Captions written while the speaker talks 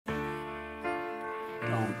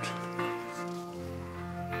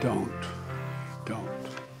Don't,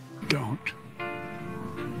 don't,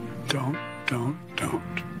 don't, don't,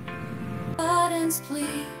 don't. Gardens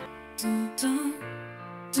plead,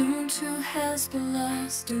 don't you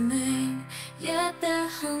Hezbollah's domain. Yet their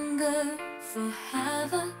hunger for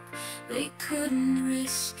havoc they couldn't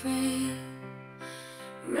restrain.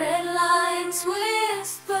 Red lines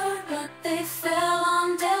whispered, but they fell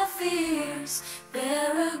on deaf ears.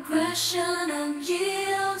 Their aggression and years